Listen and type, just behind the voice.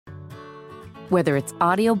Whether it's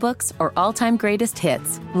audiobooks or all-time greatest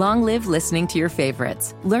hits, long live listening to your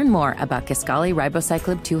favorites. Learn more about Kisqali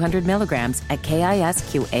Ribociclib 200 milligrams at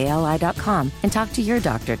KISQALI.com and talk to your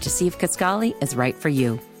doctor to see if Kisqali is right for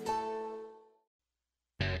you.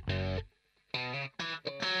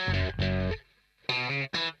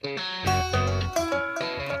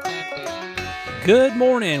 Good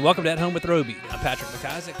morning. Welcome to At Home with Roby. I'm Patrick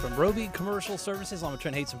McIsaac from Roby Commercial Services. I'm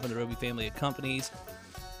Trent Hasten from the Roby family of companies.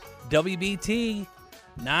 WBT,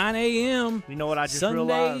 9 a.m. You know what I just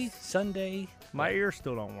realized? Sunday. My ears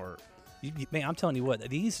still don't work. Man, I'm telling you what,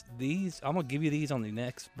 these I'm going to give you these on the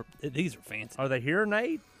next. These are fancy. Are they hearing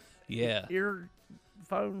aid? Yeah.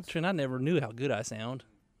 Earphones? Trent, I never knew how good I sound.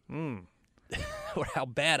 Or how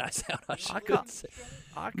bad I sound, I should say.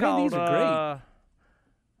 Man, these are great.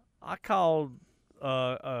 I called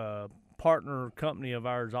a partner company of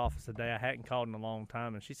ours office today. I hadn't called in a long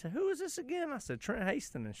time, and she said, "Who is this again?" I said, "Trent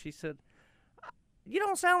Hasten," and she said, "You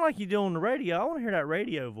don't sound like you do on the radio. I want to hear that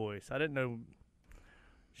radio voice." I didn't know.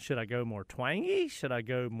 Should I go more twangy? Should I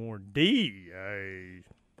go more D-A?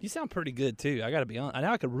 You sound pretty good too. I got to be honest.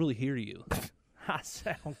 Now I could really hear you. I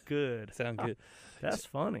sound good. Sound good. That's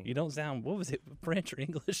funny. You don't sound, what was it, French or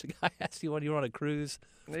English? The guy asked you when you were on a cruise.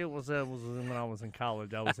 It was when I was in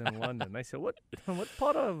college. I was in London. They said, what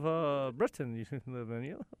part of Britain you live in?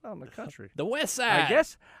 You out in the country. The West Side.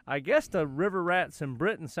 I guess the river rats in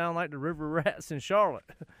Britain sound like the river rats in Charlotte.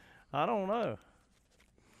 I don't know.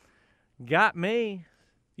 Got me.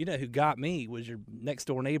 You know who got me was your next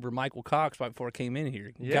door neighbor, Michael Cox, right before I came in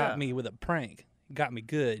here. Yeah. Got me with a prank. Got me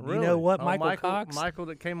good. Really? You know what, Michael Cox? Michael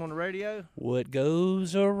that came on the radio? What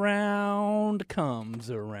goes around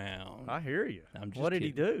comes around. I hear you. I'm just What did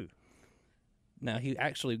kidding. he do? Now, he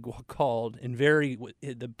actually called and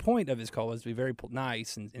the point of his call was to be very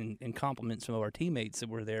nice and compliment some of our teammates that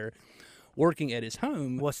were there working at his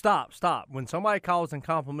home. Well, stop. When somebody calls and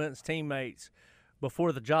compliments teammates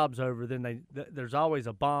before the job's over, then there's always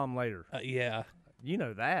a bomb later. Yeah. You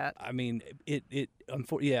know that. I mean,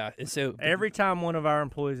 yeah. So every time one of our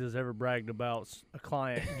employees has ever bragged about a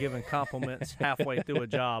client giving compliments halfway through a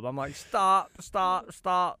job, I'm like, stop.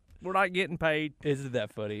 We're not getting paid. Isn't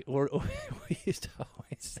that funny? Or we used to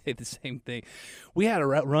always say the same thing. We had a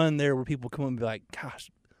run there where people come and be like,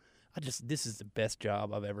 gosh, this is the best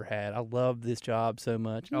job I've ever had. I love this job so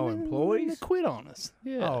much. Oh, employees? They quit on us.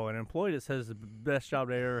 Yeah. Oh, an employee that says the best job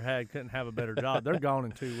they ever had couldn't have a better job. They're gone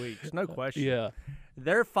in 2 weeks. No question. Yeah.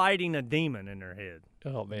 They're fighting a demon in their head.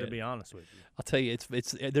 Oh, man. To be honest with you. I'll tell you,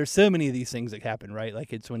 it's there's so many of these things that happen, right?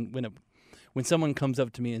 Like it's when someone comes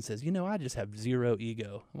up to me and says, I just have zero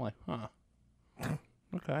ego. I'm like, huh.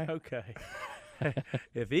 Okay. Okay.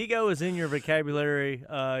 If ego is in your vocabulary,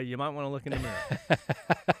 you might want to look in the mirror.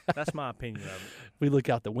 That's my opinion of it. We look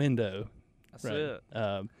out the window. That's right. it.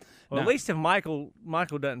 Well, at least if Michael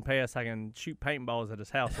doesn't pay us, I can shoot paintballs at his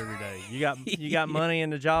house every day. You got money in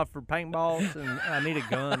the job for paintballs, and I need a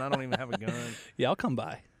gun. I don't even have a gun. Yeah, I'll come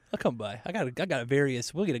by. I got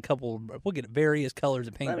various. We'll get various colors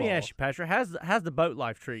of paintball. Let me ask you, Patrick, how's the boat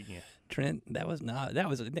life treating you? Trent,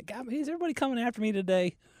 is everybody coming after me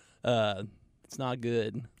today? It's not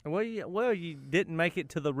good. Well, you didn't make it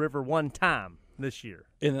to the river one time this year.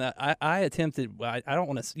 And I attempted. I don't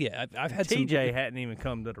want to. Yeah, I've had TJ hadn't even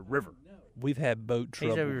come to the river. We've had boat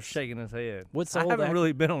trouble. He's over here shaking his head. I haven't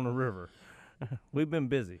really been on the river. We've been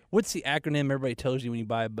busy. What's the acronym everybody tells you when you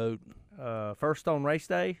buy a boat? First on race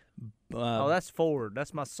day. That's Ford.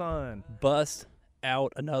 That's my son. Bust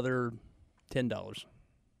out another $10.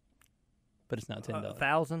 But it's not $10.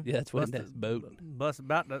 1,000? Yeah, that's what it is. Boat. Bus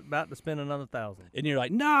about to spend another 1,000. And you're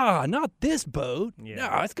like, nah, not this boat. Yeah.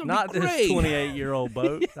 Nah, it's gonna not be great. Not this 28-year-old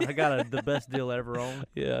boat. I got the best deal ever on.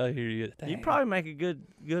 Yeah, I hear you. Dang. You'd probably make a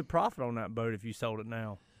good profit on that boat if you sold it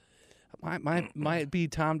now. Might be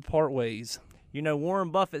time to part ways. You know,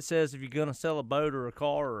 Warren Buffett says if you're gonna sell a boat or a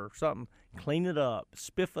car or something, clean it up,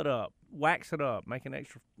 spiff it up, wax it up, make an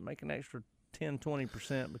extra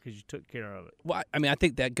 10-20% because you took care of it. Well, I mean, I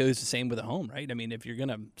think that goes the same with a home, right? I mean, if you're going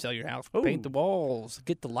to sell your house, paint the walls,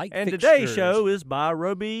 get the light and fixtures. Today's show is by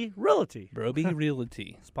Roby Realty. Roby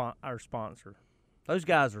Realty. Our sponsor. Those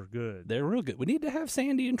guys are good. They're real good. We need to have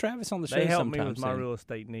Sandy and Travis on the show sometime. They help sometime me with my real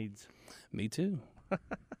estate needs. Me too.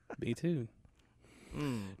 Me too.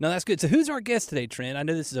 No, that's good. So who's our guest today, Trent? I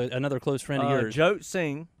know this is another close friend of yours. Jot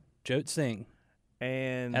Singh. Jot Singh.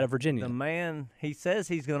 And out of Virginia. The man, he says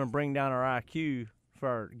he's going to bring down our IQ for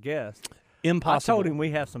our guest. Impossible. I told him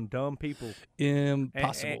we have some dumb people.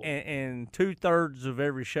 Impossible. And 2/3 of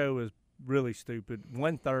every show is really stupid.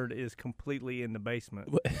 1/3 is completely in the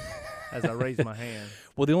basement. As I raise my hand.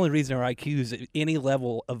 Well, the only reason our IQ is at any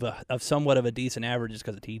level of somewhat of a decent average is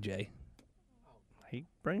because of TJ. he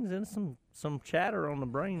brings in some chatter on the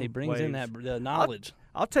brain. He brings in that knowledge.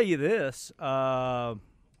 I'll tell you this.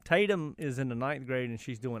 Tatum is in the 9th grade, and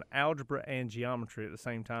she's doing algebra and geometry at the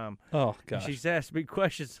same time. Oh, gosh. She's asked me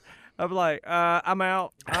questions. I'm like, I'm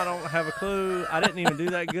out. I don't have a clue. I didn't even do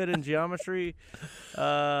that good in geometry in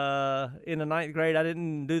the 9th grade. I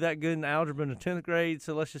didn't do that good in algebra in the 10th grade,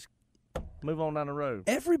 so let's just move on down the road.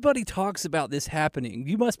 Everybody talks about this happening.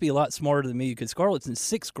 You must be a lot smarter than me because Scarlett's in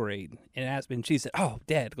 6th grade and asked me, and she said, "Oh,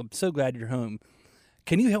 Dad, I'm so glad you're home.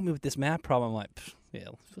 Can you help me with this math problem?" I'm like, "Yeah,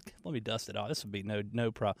 let me dust it off. This would be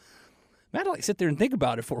no problem." I had to like sit there and think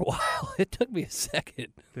about it for a while. It took me a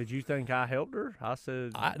second. Did you think I helped her? I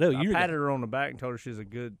said I you patted her on the back and told her she's a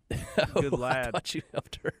good lad. I thought you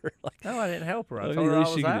helped her. No, I didn't help her. I told her I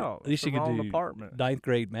was out. At least you could do apartment. 9th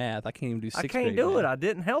grade math. I can't even do 6th grade. I can't do math. it. I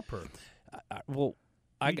didn't help her.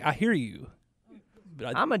 I hear you.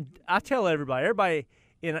 But I tell everybody. Everybody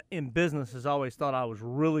in business has always thought I was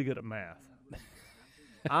really good at math.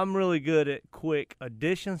 I'm really good at quick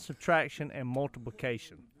addition, subtraction, and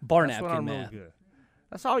multiplication. Bar That's napkin what I'm math. really good.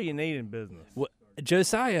 That's all you need in business. Well,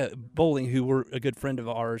 Josiah Bowling, who were a good friend of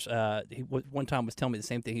ours, he one time was telling me the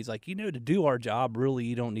same thing. He's like, to do our job, really,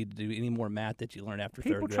 you don't need to do any more math that you learn after 3rd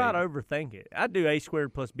grade. People try to overthink it. I do a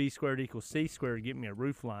squared plus b squared equals c squared to get me a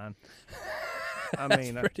roof line.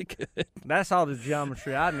 That's pretty good. That's all the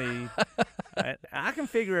geometry I need. I can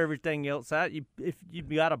figure everything else out. If you've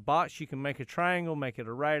got a box, you can make a triangle, make it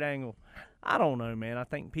a right angle. I don't know, man. I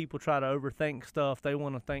think people try to overthink stuff. They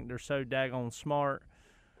want to think they're so daggone smart.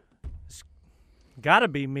 It's got to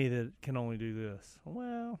be me that can only do this.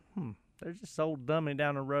 Well, there's this old dummy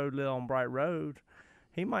down the road, live on Bright Road.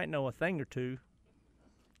 He might know a thing or two.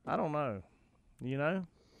 I don't know. What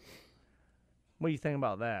do you think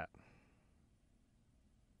about that?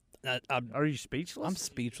 Are you speechless? I'm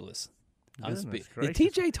speechless. Is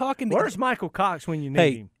TJ talking? Where's Michael Cox when you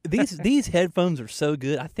need him? these headphones are so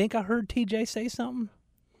good. I think I heard TJ say something,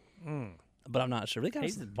 but I'm not sure.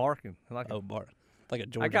 He's barking like a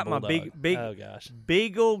Georgia I got Bulldog. my big oh gosh,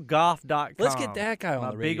 BeagleGolf.com. Let's get that guy on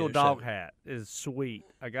my the radio Beagle dog show. hat is sweet.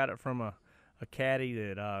 I got it from a caddy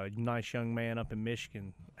that a nice young man up in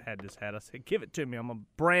Michigan had this hat. I said, "Give it to me. I'm gonna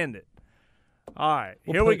brand it." All right,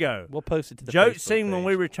 here we go. We'll post it to the Joe Facebook Sing when page.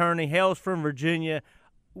 we return. He hails from Virginia.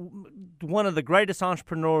 One of the greatest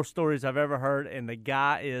entrepreneurial stories I've ever heard, and the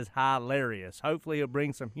guy is hilarious. Hopefully he'll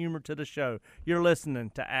bring some humor to the show. You're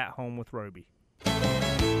listening to At Home with Roby.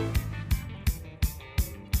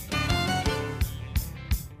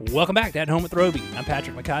 Welcome back to At Home with Roby. I'm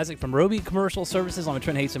Patrick McIsaac from Roby Commercial Services. I'm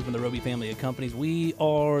Trent Haston from the Roby family of companies. We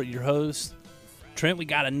are your hosts. Trent, we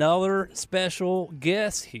got another special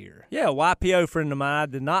guest here. Yeah, a YPO friend of mine. I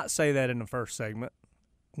did not say that in the first segment.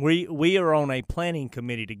 We are on a planning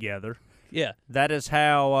committee together. Yeah. That is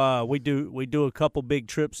how we do a couple big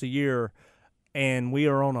trips a year, and we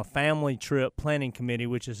are on a family trip planning committee,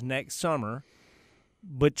 which is next summer.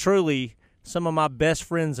 But truly, some of my best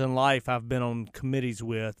friends in life I've been on committees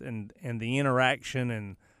with, and the interaction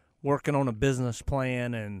and working on a business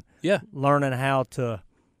plan and learning how to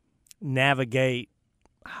navigate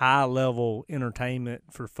high-level entertainment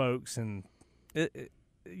for folks, and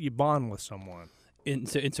you bond with someone. And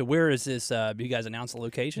so where is this? You guys announced the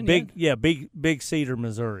location? Big Cedar,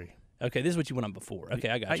 Missouri. Okay, this is what you went on before. Okay,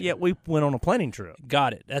 I got you. Yeah, we went on a planning trip.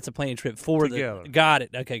 Got it. That's a planning trip for together. Got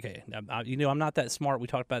it. Okay. I'm not that smart. We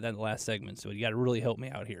talked about that in the last segment, so you got to really help me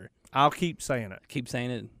out here. I'll keep saying it. Keep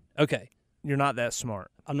saying it. Okay. You're not that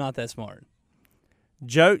smart. I'm not that smart.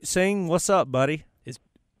 Joe Sing, what's up, buddy?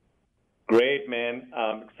 Great, man.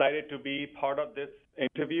 Excited to be part of this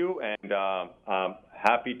interview, and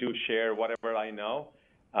happy to share whatever I know.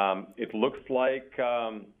 It looks like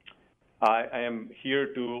I am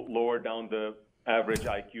here to lower down the average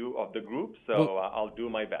IQ of the group, so I'll do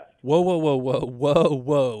my best.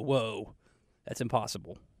 Whoa. That's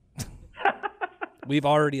impossible. We've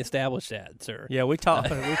already established that, sir. Yeah, we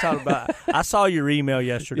talked about I saw your email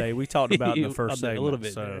yesterday. We talked about it in the first segment. A little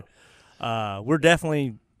bit. So we're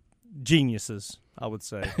definitely geniuses, I would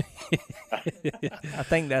say. I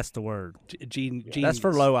think that's the word. Genius. That's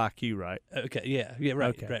for low IQ, right? Okay, yeah,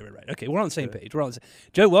 right, Okay. right. Okay, we're on the same page.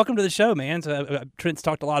 Joe, welcome to the show, man. So, Trent's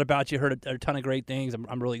talked a lot about you, heard a ton of great things.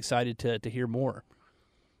 I'm really excited to hear more.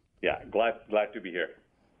 Yeah, glad to be here.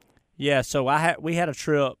 Yeah, so we had a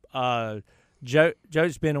trip.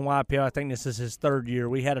 Joe's been in YPO. I think this is his 3rd year.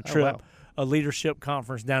 We had a trip, a leadership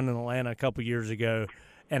conference down in Atlanta a couple years ago,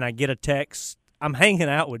 and I get a text. I'm hanging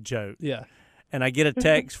out with Joe. Yeah. And I get a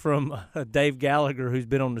text from Dave Gallagher, who's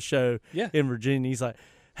been on the show in Virginia. He's like,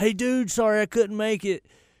 "Hey, dude, sorry I couldn't make it.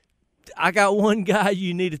 I got one guy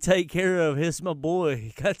you need to take care of. He's my boy.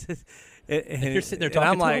 He got to, and You're sitting there and talking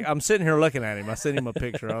I'm to like, him? I'm sitting here looking at him. I sent him a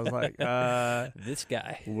picture. I was like, This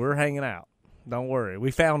guy. we're hanging out. Don't worry.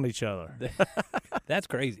 We found each other. That's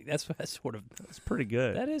crazy. That's sort of It's pretty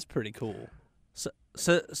good. that is pretty cool.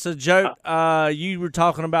 So Joe, you were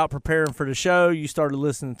talking about preparing for the show. You started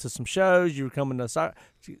listening to some shows. You were coming to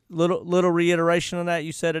little reiteration on that.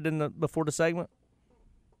 You said it before the segment.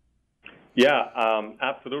 Yeah,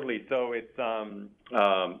 absolutely. So it's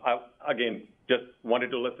I again just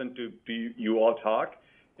wanted to listen to you all talk,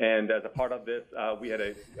 and as a part of this, we had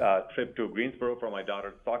a trip to Greensboro for my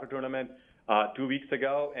daughter's soccer tournament 2 weeks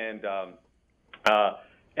ago, and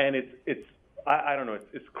it's I don't know,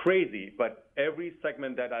 it's crazy, but every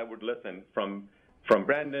segment that I would listen from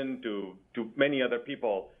Brandon to many other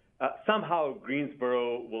people, somehow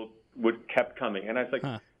Greensboro would kept coming, and I was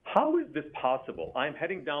like, how is this possible? I'm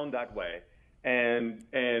heading down that way, and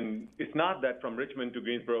it's not that from Richmond to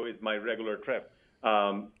Greensboro is my regular trip,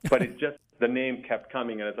 but it just the name kept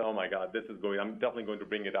coming, and I said, oh my God, this is going. I'm definitely going to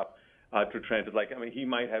bring it up to Trent. It's like, I mean, he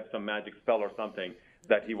might have some magic spell or something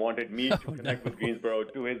that he wanted me to connect with Greensboro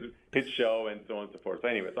to his show and so on and so forth. So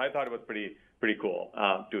anyway, so I thought it was pretty cool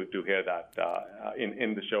to hear that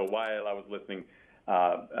in the show while I was listening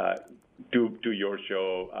to your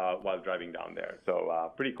show while driving down there.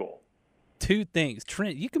 So pretty cool. Two things.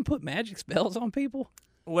 Trent, you can put magic spells on people?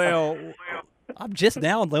 Well, I'm just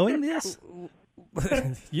now knowing this.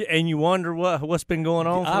 and you wonder what's been going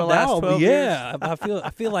on for the I last know, 12 years? yeah. I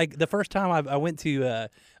feel like the first time I went to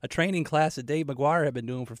a training class that Dave McGuire had been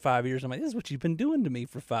doing for 5 years, I'm like, this is what you've been doing to me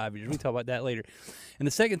for 5 years. We talk about that later. And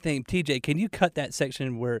the second thing, TJ, can you cut that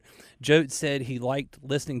section where Joe said he liked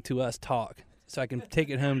listening to us talk, so I can take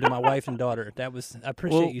it home to my wife and daughter? I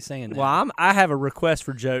appreciate you saying that. Well, I have a request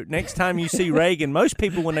for Joe. Next time you see Reagan, most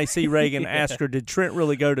people when they see Reagan ask her, did Trent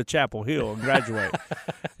really go to Chapel Hill and graduate?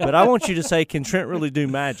 But I want you to say, can Trent really do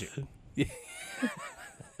magic?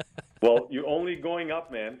 Well, you're only going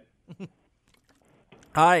up, man.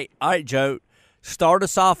 All right, Joe. Start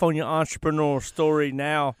us off on your entrepreneurial story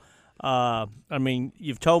now. I mean,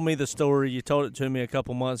 you've told me the story. You told it to me a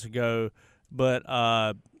couple months ago, but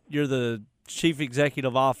you're the Chief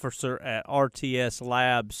Executive Officer at RTS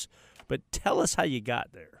Labs. But tell us how you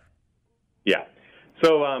got there. Yeah.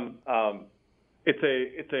 So I've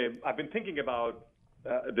been thinking about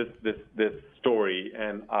this story,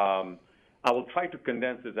 and I will try to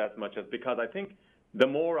condense this as much as, because I think the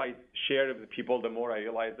more I share it with people, the more I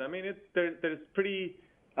realize. I mean, there's pretty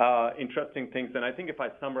interesting things, and I think if I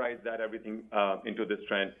summarize everything into this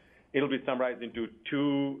trend, it'll be summarized into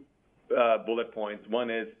two bullet points. One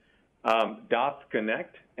is dots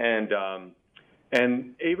connect, and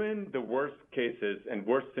even the worst cases and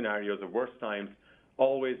worst scenarios, the worst times,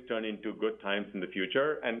 always turn into good times in the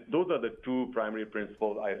future. And those are the two primary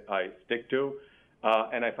principles I stick to.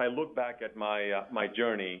 And if I look back at my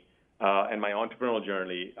journey and my entrepreneurial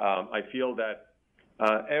journey, I feel that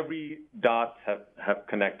every dot have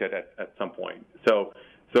connected at some point. So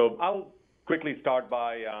I'll quickly start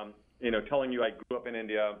by telling you I grew up in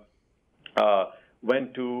India,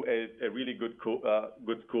 went to a really good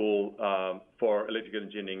school for electrical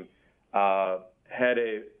engineering, had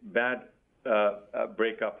a bad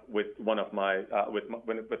breakup with one of my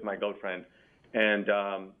with my girlfriend, and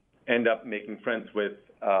end up making friends with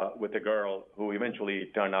a girl who eventually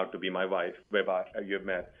turned out to be my wife, Vibha, you've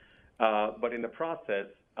met. But in the process,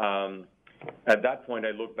 at that point,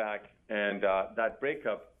 I look back, and that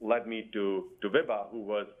breakup led me to Vibha, who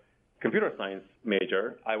was computer science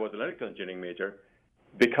major. I was electrical engineering major,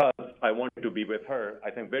 because I wanted to be with her. I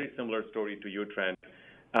think very similar story to you, Trent.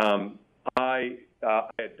 I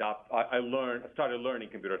started learning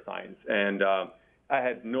computer science, and I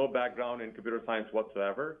had no background in computer science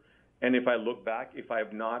whatsoever. And if I look back, if I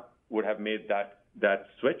would have made that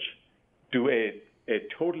switch to a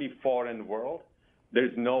totally foreign world,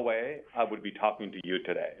 there's no way I would be talking to you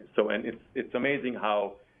today. So, and it's amazing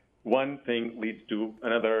how one thing leads to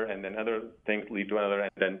another, and then other things lead to another,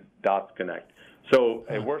 and then dots connect. So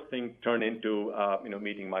a worst thing turned into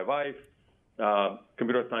meeting my wife.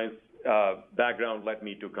 Computer science background led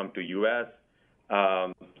me to come to U.S.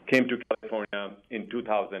 Came to California in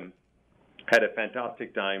 2000. Had a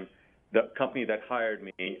fantastic time. The company that hired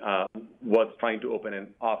me was trying to open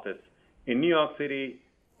an office in New York City.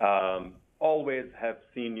 Always have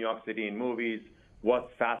seen New York City in movies. Was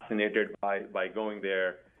fascinated by going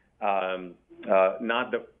there.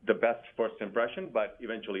 Not the best first impression, but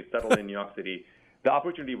eventually settled in New York City. The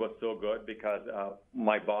opportunity was so good because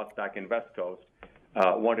my boss back in West Coast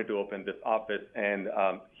wanted to open this office, and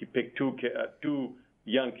he picked two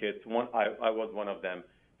young kids. I was one of them,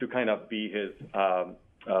 to kind of be his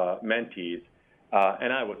mentees,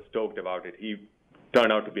 and I was stoked about it. He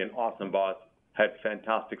turned out to be an awesome boss, had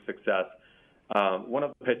fantastic success. One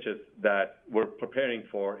of the pitches that we're preparing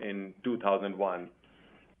for in 2001,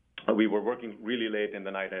 we were working really late in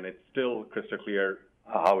the night, and it's still crystal clear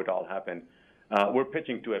how it all happened. We're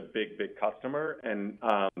pitching to a big, big customer, and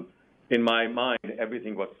in my mind,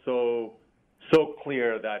 everything was so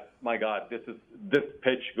clear that, my God, this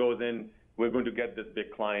pitch goes in, we're going to get this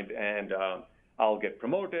big client, and I'll get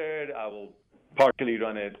promoted. I will partially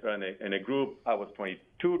run in a group. I was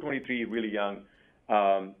 22, 23, really young,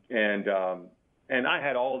 and I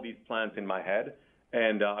had all these plans in my head,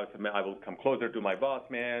 and I said, I will come closer to my boss,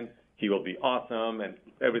 man. He will be awesome, and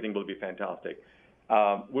everything will be fantastic.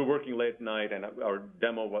 We're working late night, and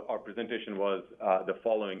our presentation was the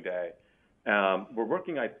following day. We're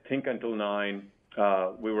working, I think, until 9.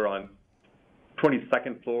 We were on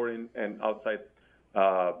 22nd floor and outside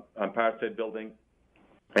Empire State Building,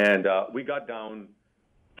 and we got down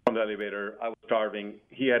from the elevator. I was starving.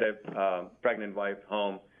 He had a pregnant wife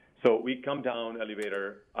home. So we come down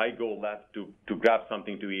elevator. I go left to grab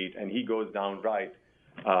something to eat, and he goes down right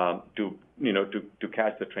to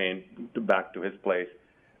catch the train back to his place.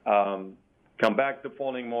 Come back the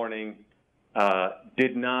following morning.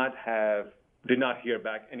 Did not hear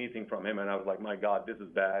back anything from him, and I was like, my God, this is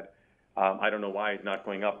bad. I don't know why it's not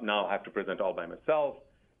going up. Now I have to present all by myself.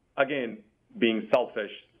 Again, being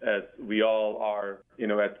selfish, as we all are,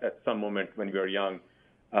 at some moment when we are young.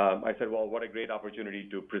 I said, well, what a great opportunity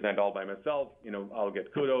to present all by myself. I'll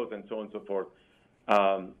get kudos and so on and so forth.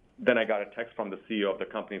 Then I got a text from the CEO of the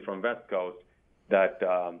company from West Coast that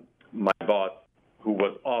my boss, who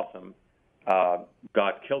was awesome,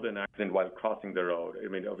 got killed in an accident while crossing the road. I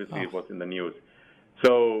mean, obviously It was in the news.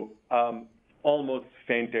 So almost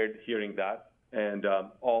fainted hearing that. And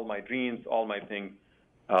all my dreams, all my things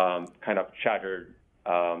kind of shattered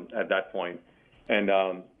at that point. And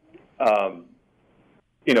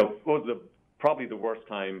it was probably the worst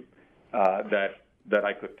time that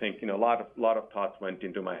I could think. A lot of thoughts went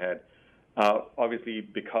into my head. Obviously,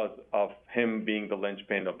 because of him being the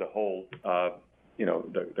linchpin of the whole,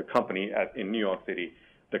 the company in New York City,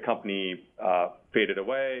 the company faded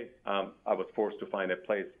away. I was forced to find a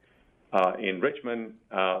place in Richmond,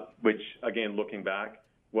 which, again, looking back,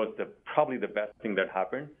 was probably the best thing that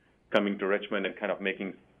happened. Coming to Richmond and kind of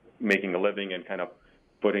making a living and kind of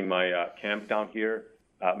putting my camp down here.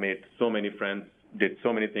 Made so many friends, did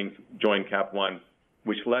so many things, joined Cap One,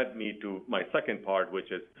 which led me to my second part,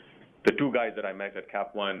 which is the two guys that I met at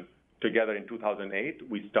Cap One together in 2008.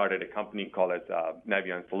 We started a company called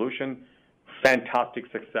Naviance Solution. Fantastic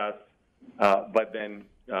success, but then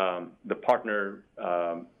the partner,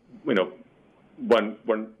 one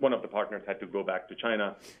of the partners had to go back to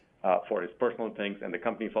China for his personal things, and the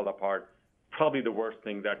company fell apart. Probably the worst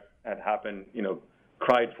thing that had happened.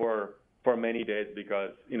 Cried for many days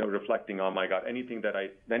because, reflecting on, my God, anything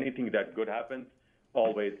that good happens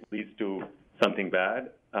always leads to something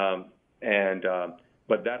bad.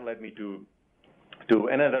 But that led me to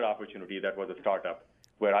another opportunity that was a startup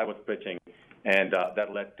where I was pitching, and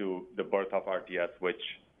that led to the birth of RTS, which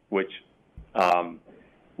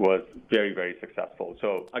was very, very successful.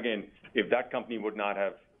 So again, if that company would not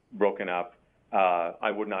have broken up,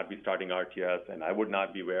 I would not be starting RTS, and I would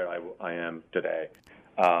not be where I am today.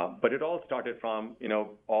 But it all started from,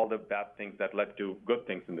 all the bad things that led to good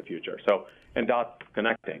things in the future. So, and dots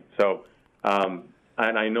connecting. So,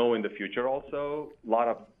 and I know in the future also, a lot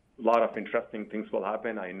of interesting things will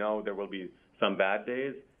happen. I know there will be some bad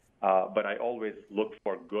days, but I always look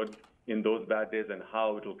for good in those bad days and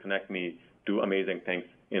how it will connect me to amazing things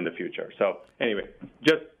in the future. So anyway,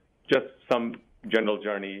 just some general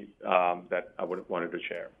journey that I wanted to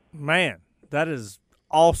share. Man, that is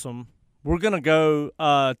awesome. We're going to go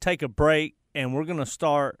take a break, and we're going to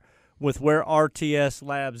start with where RTS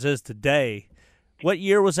Labs is today. What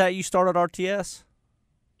year was that you started RTS?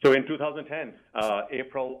 So in 2010,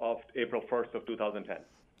 April 1st of 2010.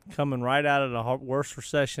 Coming right out of the worst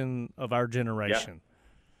recession of our generation.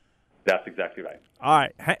 Yeah, that's exactly right. All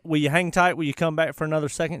right. Will you hang tight? Will you come back for another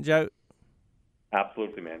second, Joe?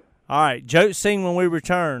 Absolutely, man. All right. Joe Singh, when we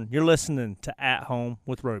return, you're listening to At Home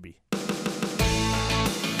with Roby.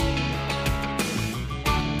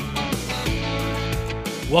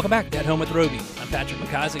 Welcome back to At Home with Roby. I'm Patrick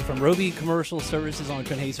McIsaac from Roby Commercial Services on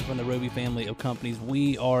Trent Haston from the Roby family of companies.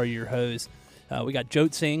 We are your hosts. We got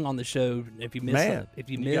Jot Singh on the show. If you missed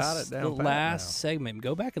the last segment,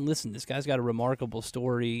 go back and listen. This guy's got a remarkable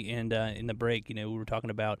story. And in the break, we were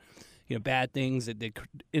talking about, bad things that they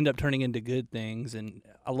end up turning into good things. And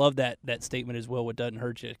I love that statement as well. What doesn't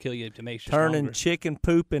hurt you, kill you to make you Turning stronger. chicken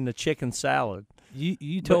poop into chicken salad.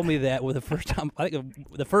 You told me that with the first time. I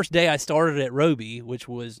think the first day I started at Roby, which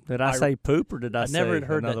was. Did I say poop or did I say never had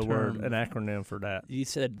heard another that word, term. an acronym for that? You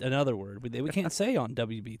said another word. We can't say on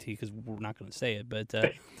WBT because we're not going to say it. But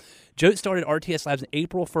Joe started RTS Labs on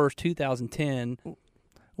April 1st, 2010.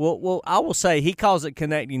 Well, I will say he calls it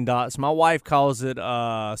connecting dots. My wife calls it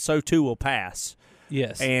so too will pass.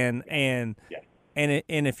 Yes. And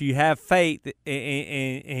if you have faith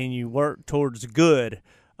and you work towards good,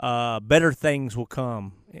 better things will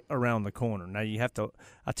come around the corner. Now you have to.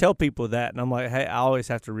 I tell people that, and I'm like, hey, I always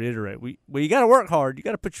have to reiterate. You got to work hard. You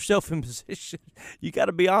got to put yourself in position. You got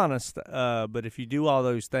to be honest. But if you do all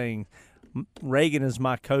those things, Reagan is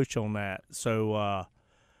my coach on that. So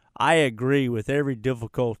I agree with every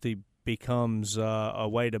difficulty becomes a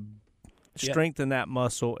way to strengthen that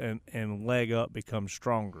muscle and leg up becomes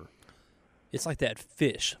stronger. It's like that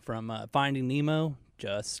fish from Finding Nemo.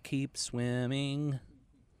 Just keep swimming.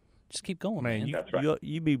 Just keep going, man. That's right.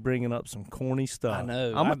 You be bringing up some corny stuff. I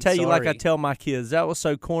know. I'm going to tell you like I tell my kids. That was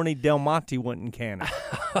so corny, Del Monte went in Canada.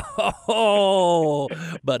 Oh,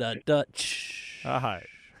 but a Dutch. All right.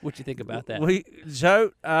 What you think about that?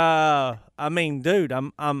 Joe, I mean, dude,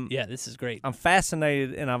 I'm yeah, this is great. I'm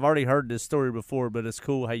fascinated, and I've already heard this story before, but it's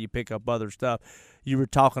cool how you pick up other stuff. You were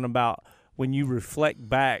talking about when you reflect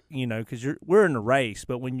back, because we're in a race,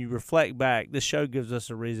 but when you reflect back, this show gives us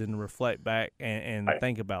a reason to reflect back and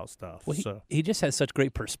think about stuff. Well, he just has such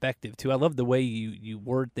great perspective too. I love the way you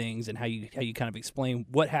word things and how you kind of explain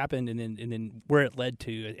what happened and then where it led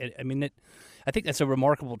to. I mean, I think that's a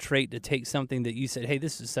remarkable trait to take something that you said, hey,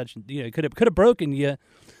 this is such, it could have broken you,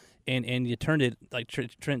 and you turned it, like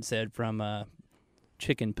Trent said, from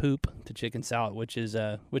chicken poop to chicken salad, which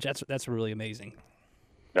that's really amazing.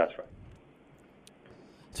 That's right.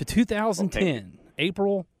 So 2010,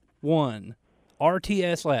 April 1,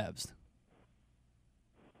 RTS Labs.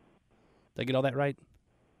 Did I get all that right?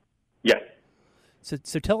 Yes. So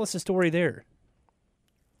tell us the story there.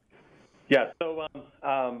 Yeah, so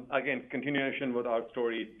again, continuation with our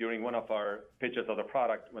story during one of our pitches of the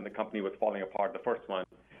product when the company was falling apart, the first one,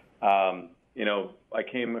 I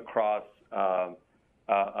came across a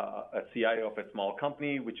CIO of a small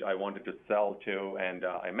company which I wanted to sell to, and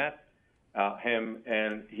I met him,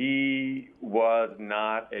 and he was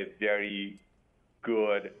not a very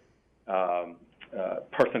good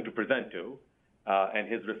person to present to, and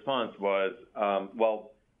his response was,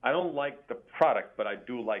 well, I don't like the product, but I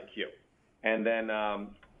do like you. And then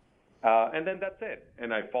that's it.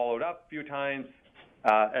 And I followed up a few times.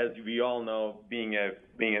 As we all know, being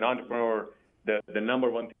an entrepreneur, the number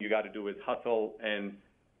one thing you got to do is hustle and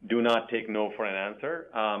do not take no for an answer.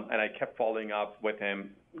 And I kept following up with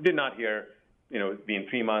him. Did not hear, it's been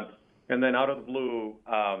 3 months. And then out of the blue,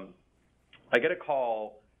 I get a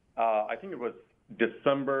call. I think it was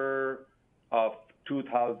December of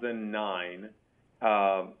 2009.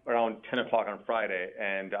 Around 10 o'clock on Friday,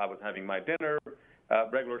 and I was having my dinner,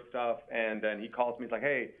 regular stuff, and then he calls me. He's like,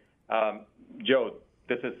 hey, Joe,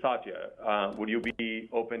 this is Satya. Would you be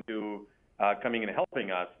open to coming and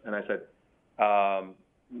helping us? And I said,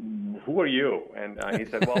 who are you? And he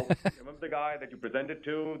said, well, remember the guy that you presented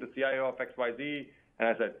to, the CIO of XYZ? And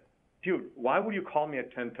I said, dude, why would you call me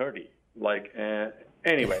at 10:30?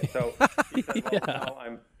 Anyway, so he said, well,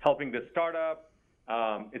 I'm helping this startup.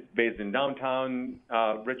 It's based in downtown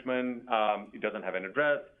Richmond. It doesn't have an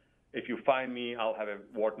address. If you find me, I'll have a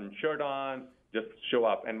Wharton shirt on. Just show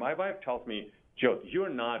up. And my wife tells me, Joe, you're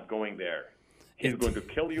not going there. He's going to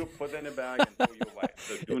kill you, put it in a bag, and throw you away.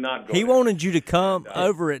 So do not go He there. wanted you to come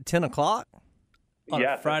over at 10 o'clock? On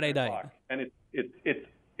a Friday night. And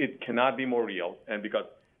it cannot be more real. And because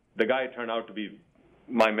the guy turned out to be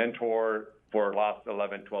my mentor for the last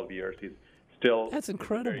 11, 12 years. He's still That's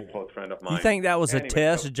incredible. a very close friend of mine. You think that was a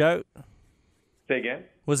test, Joe? Say again?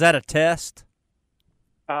 Was that a test?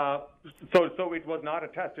 So it was not a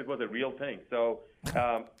test. It was a real thing. So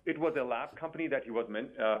it was a lab company that he was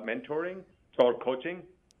mentoring or coaching,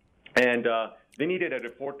 and they needed a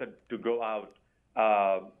report to go out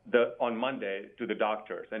on Monday to the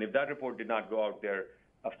doctors. And if that report did not go out there,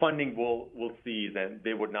 funding will cease, and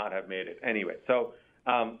they would not have made it anyway. So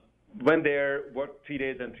when they worked 3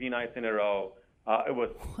 days and 3 nights in a row, it was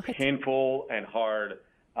painful and hard,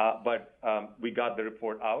 but we got the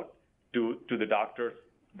report out to the doctors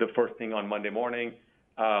the first thing on Monday morning.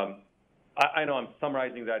 I know I'm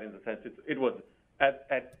summarizing that in the sense it was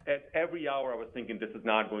at every hour I was thinking this is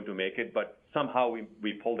not going to make it, but somehow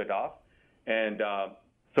we pulled it off. And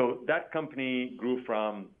so that company grew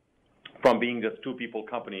from being just 2 people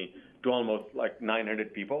company to almost like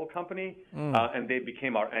 900 people company, and they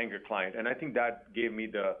became our anchor client. And I think that gave me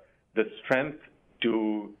the strength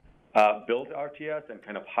to build RTS and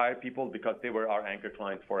kind of hire people because they were our anchor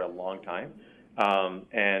clients for a long time.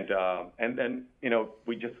 And then,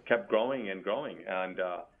 we just kept growing and growing, and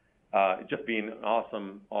it's just been an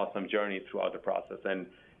awesome journey throughout the process.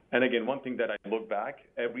 And again, one thing that I look back,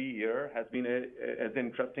 every year has been an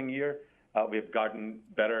interesting year. We've gotten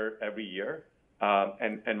better every year.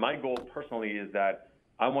 And my goal personally is that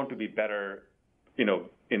I want to be better,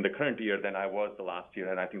 in the current year than I was the last year.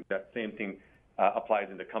 And I think that same thing applies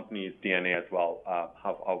in the company's DNA as well,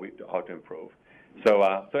 how to improve. So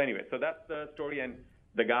anyway, so that's the story. And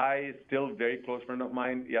the guy is still a very close friend of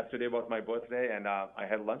mine. Yesterday was my birthday, and I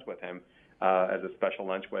had lunch with him as a special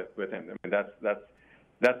lunch with him. I mean,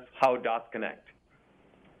 that's how dots connect.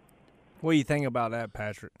 What do you think about that,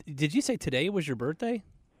 Patrick? Did you say today was your birthday?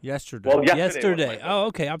 Yesterday. Well, Yesterday. Oh,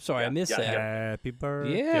 okay. I'm sorry. I missed that. Happy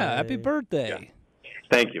birthday. Yeah, happy birthday. Yeah.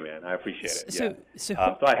 Thank you, man. I appreciate it.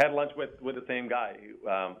 So I had lunch with the same guy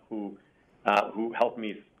who helped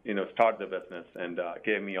me, start the business and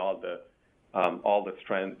gave me all the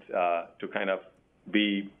strength to kind of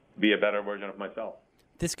be a better version of myself.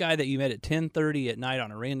 this guy that you met at 10:30 at night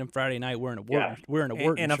on a random Friday night wearing a work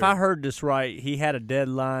and if I heard this right, he had a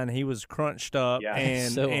deadline. He was crunched up,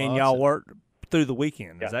 and awesome. Y'all worked through the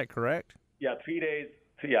weekend. Is that correct? Yeah, 3 days.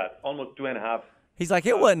 Yeah, almost 2.5. He's like,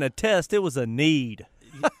 it wasn't a test; it was a need.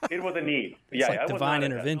 It was a need. It's like it was divine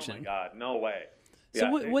not intervention. Oh my God, no way. So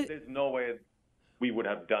there's no way we would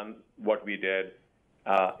have done what we did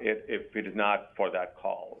if it is not for that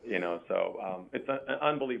call. So it's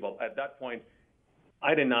unbelievable. At that point,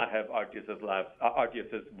 I did not have RTS's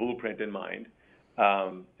blueprint in mind,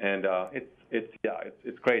 and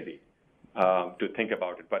it's crazy to think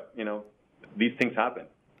about it. But these things happen.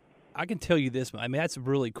 I can tell you this. I mean, that's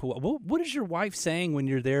really cool. What is your wife saying when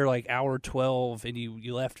you're there, like hour 12, and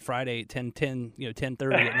you left Friday at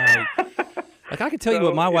 10:30 at night? Like, I can tell you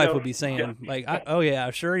what my wife would be saying. Yeah. Like, oh yeah,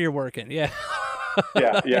 sure you're working. Yeah.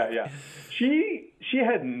 yeah. She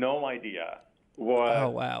had no idea what I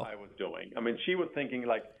was doing. I mean, she was thinking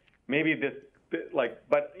like maybe this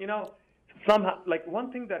but somehow, like, one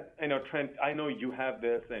thing that Trent, I know you have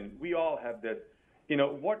this, and we all have this.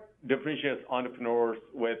 What differentiates entrepreneurs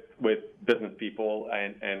with business people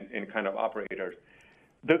and kind of operators?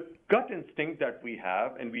 The gut instinct that we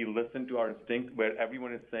have, and we listen to our instinct where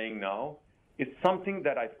everyone is saying no, is something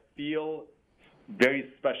that I feel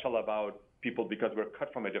very special about people because we're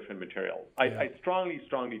cut from a different material. I strongly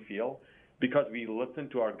feel because we listen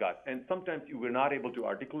to our gut. And sometimes we're not able to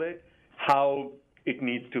articulate how it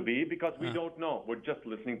needs to be because we don't know. We're just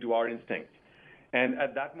listening to our instincts. And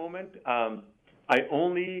at that moment, I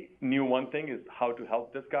only knew one thing, is how to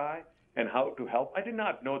help this guy and how to help. I did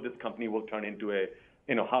not know this company will turn into a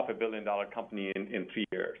 $500 million company in 3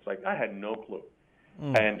 years. Like, I had no clue.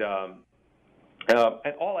 And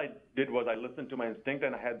all I did was I listened to my instinct,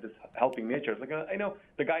 and I had this helping nature. It's like, I know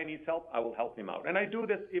the guy needs help, I will help him out. And I do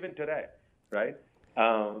this even today, right?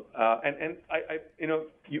 And I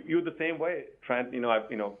you're the same way, Trent.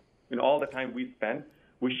 All the time we spend,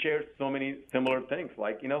 we share so many similar things.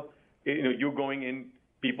 Like, you're going in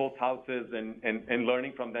people's houses and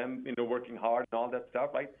learning from them, working hard and all that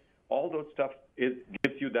stuff, right? All those stuff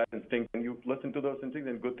gives you that instinct, and you listen to those instincts,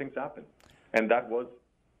 and good things happen. And that was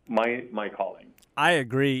my calling. I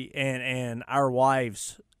agree, and our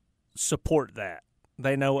wives support that.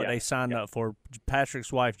 They know what they signed up for.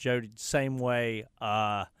 Patrick's wife, Jody, same way.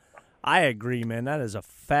 I agree, man. That is a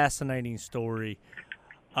fascinating story.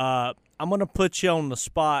 I'm going to put you on the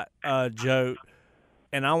spot, Joe,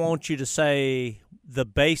 and I want you to say the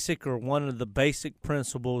basic or one of the basic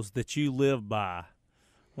principles that you live by. I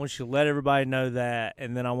want you to let everybody know that,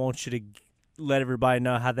 and then I want you to let everybody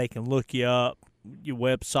know how they can look you up, your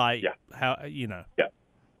website, how. Yeah.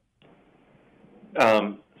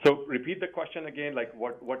 So repeat the question again. Like,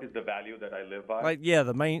 what is the value that I live by? Like,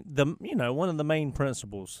 one of the main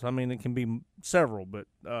principles. I mean, it can be several, but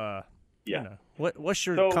what's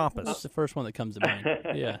your compass? That's the first one that comes to mind.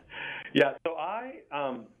 Yeah. Yeah. So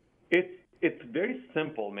it's very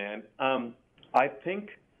simple, man. I think,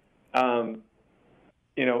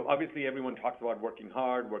 obviously everyone talks about working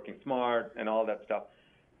hard, working smart, and all that stuff.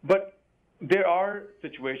 But there are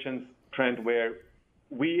situations, Trent, where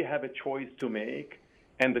we have a choice to make,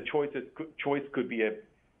 and the choice could be a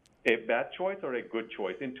bad choice or a good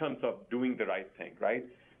choice in terms of doing the right thing, right?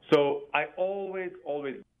 So I always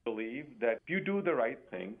believe that if you do the right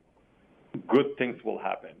thing, good things will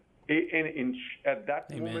happen. At that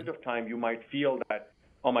moment of time, you might feel that,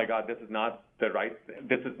 oh my God, this is not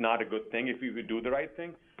a good thing if you would do the right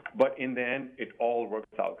thing. but in the end, it all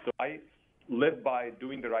works out. So I live by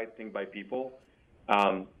doing the right thing by people,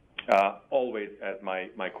 always as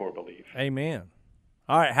my core belief. Amen.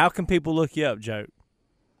 All right, how can people look you up, Joe?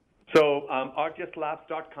 So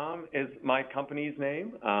RGSLabs.com is my company's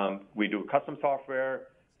name. We do custom software,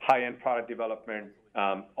 high-end product development,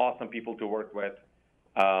 awesome people to work with.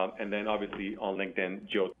 And then obviously on LinkedIn,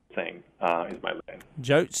 Jyot Singh is my LinkedIn.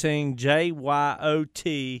 Jyot Singh,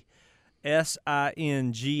 Jyotsingh.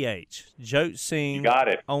 Jyot Singh. You got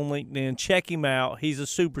it. On LinkedIn. Check him out. He's a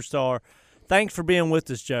superstar. Thanks for being with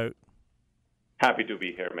us, Jyot. Happy to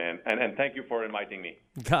be here, man. And thank you for inviting me.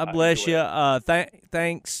 God bless you.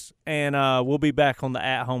 Thanks, and we'll be back on the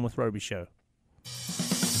At Home with Roby show.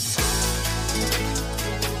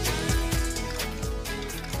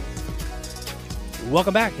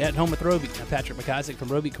 Welcome back to At Home with Roby. I'm Patrick McIsaac from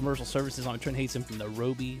Roby Commercial Services. I'm Trent Haston from the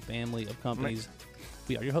Roby family of companies.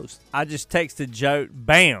 We are your hosts. I just texted Jyot,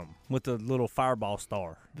 bam, with a little fireball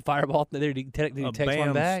star. The fireball, did he text bam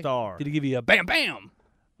one back? Star. Did he give you a bam, bam?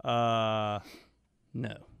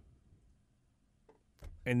 No.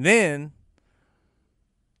 And then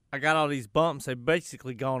I got all these bumps. They've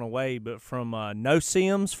basically gone away, but from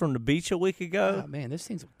no-see-ums from the beach a week ago. Oh, man, those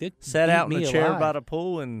things sat out in the chair by the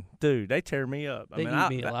pool, and, dude, they tear me up.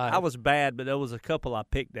 I was bad, but there was a couple I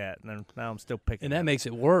picked at, and now I'm still picking And that at. makes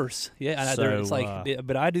it worse. Yeah, So, it's like,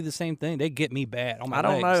 but I do the same thing. They get me bad on my I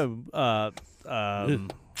don't legs. know.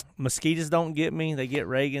 Mosquitoes don't get me. They get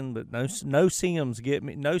Reagan, but no-see-ums get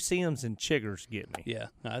me. No-see-ums and chiggers get me. Yeah,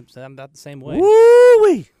 I'm about the same way.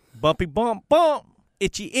 Woo-wee! Bumpy bump bump.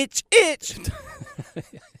 Itchy itch itch.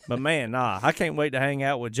 But man, I can't wait to hang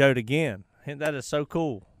out with Jyot again. That is so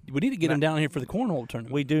cool. We need to get him down here for the cornhole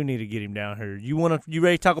tournament. We do need to get him down here. You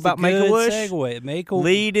ready to talk about Make a Make-A-Wish? segue.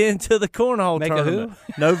 Lead into the cornhole tournament.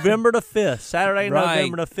 November the 5th. Saturday,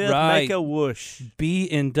 November the 5th. Right. Make-A-Wish.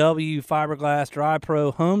 B&W, Fiberglass, Dry Pro,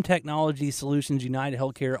 Home Technology Solutions, United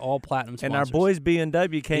Healthcare, all platinum sponsors. And our boys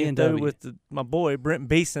B&W came through with my boy Brent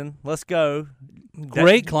Beeson. Let's go.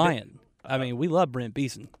 Great client. I mean, we love Brent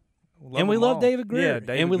Beeson. And we love David Greer. Yeah,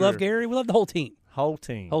 David and we Greer. love Gary. We love the whole team. Whole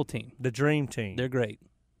team. The dream team. They're great.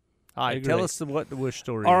 All right, tell us what the Wish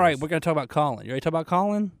story is. All right, we're going to talk about Colin. You ready to talk about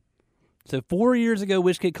Colin? So 4 years ago,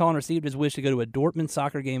 Wish Kid Colin received his wish to go to a Dortmund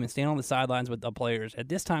soccer game and stand on the sidelines with the players. At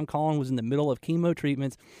this time, Colin was in the middle of chemo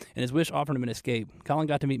treatments, and his wish offered him an escape. Colin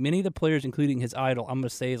got to meet many of the players, including his idol, I'm going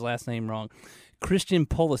to say his last name wrong, Christian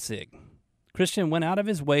Pulisic. Christian went out of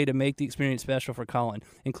his way to make the experience special for Colin,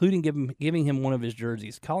 including giving him one of his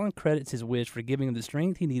jerseys. Colin credits his wish for giving him the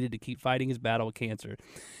strength he needed to keep fighting his battle with cancer.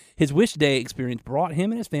 His Wish Day experience brought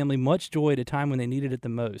him and his family much joy at a time when they needed it the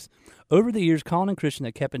most. Over the years, Colin and Christian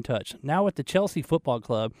have kept in touch. Now at the Chelsea Football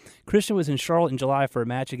Club, Christian was in Charlotte in July for a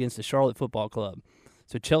match against the Charlotte Football Club.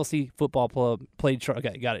 So Chelsea Football Club played Charlotte.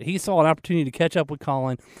 Okay, got it. He saw an opportunity to catch up with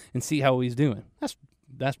Colin and see how he's doing.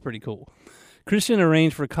 That's pretty cool. Christian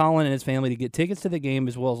arranged for Colin and his family to get tickets to the game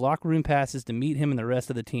as well as locker room passes to meet him and the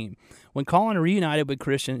rest of the team. When Colin reunited with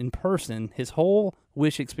Christian in person, his whole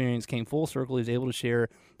Wish experience came full circle. He was able to share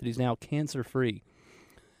that he's now cancer-free.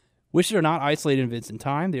 Wishes are not isolated events in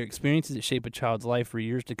time. They're experiences that shape a child's life for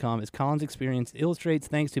years to come. As Colin's experience illustrates,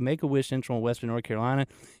 thanks to Make-A-Wish Central in Western North Carolina,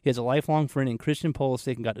 he has a lifelong friend in Christian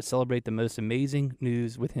Pulisic and got to celebrate the most amazing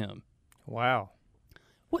news with him. Wow.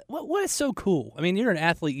 What is so cool? I mean, you're an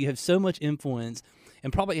athlete. You have so much influence,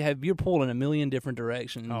 and probably you're pulled in a million different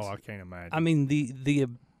directions. Oh, I can't imagine. I mean, the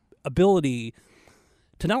ability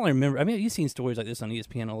to not only remember. I mean, you've seen stories like this on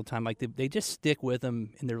ESPN all the time. Like they just stick with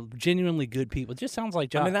them, and they're genuinely good people. It just sounds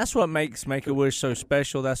like Josh. I mean, that's what makes Make-A-Wish so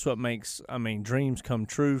special. That's what makes dreams come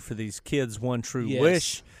true for these kids. One true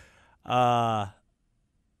wish.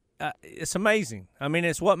 It's amazing. I mean,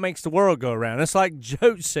 it's what makes the world go around. It's like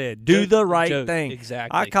Jyot said, do the right thing.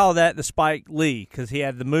 Exactly. I call that the Spike Lee because he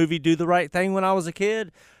had the movie Do the Right Thing when I was a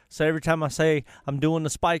kid. So every time I say I'm doing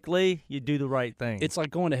the Spike Lee, you do the right thing. It's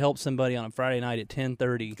like going to help somebody on a Friday night at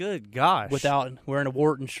 10:30. Good gosh. Without wearing a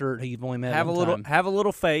Wharton shirt you've only met one time. Have a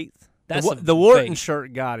little faith. That's the Wharton faith.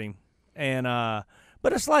 shirt got him. And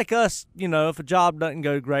but it's like us, if a job doesn't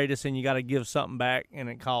go great, and you got to give something back and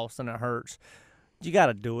it costs and it hurts. You got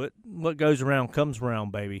to do it. What goes around comes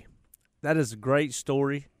around, baby. That is a great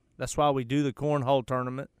story. That's why we do the cornhole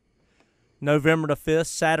tournament. November the 5th,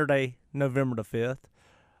 Saturday, November the 5th.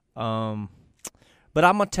 But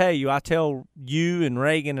I'm going to tell you, I tell you and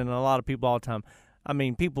Reagan and a lot of people all the time, I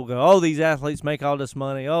mean, people go, oh, these athletes make all this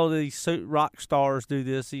money. Oh, these rock stars do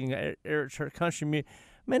this. Eric country music.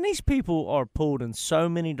 Man, these people are pulled in so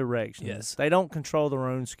many directions. Yes. They don't control their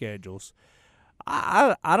own schedules.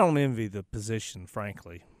 I don't envy the position,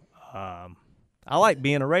 frankly. I like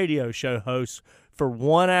being a radio show host for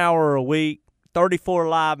 1 hour a week, 34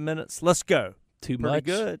 live minutes. Let's go. Too Pretty much.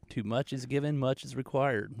 good. Too much is given, much is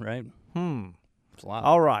required, right? It's a lot.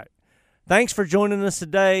 All right. Thanks for joining us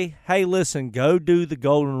today. Hey, listen, go do the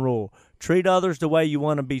golden rule. Treat others the way you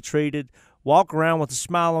want to be treated. Walk around with a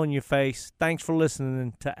smile on your face. Thanks for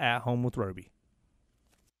listening to At Home with Roby.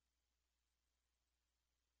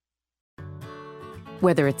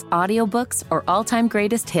 Whether it's audiobooks or all-time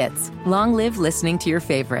greatest hits, long live listening to your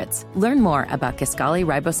favorites. Learn more about Kisqali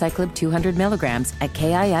Ribociclib 200 milligrams at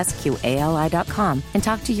KISQALI.com and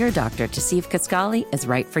talk to your doctor to see if Kisqali is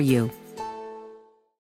right for you.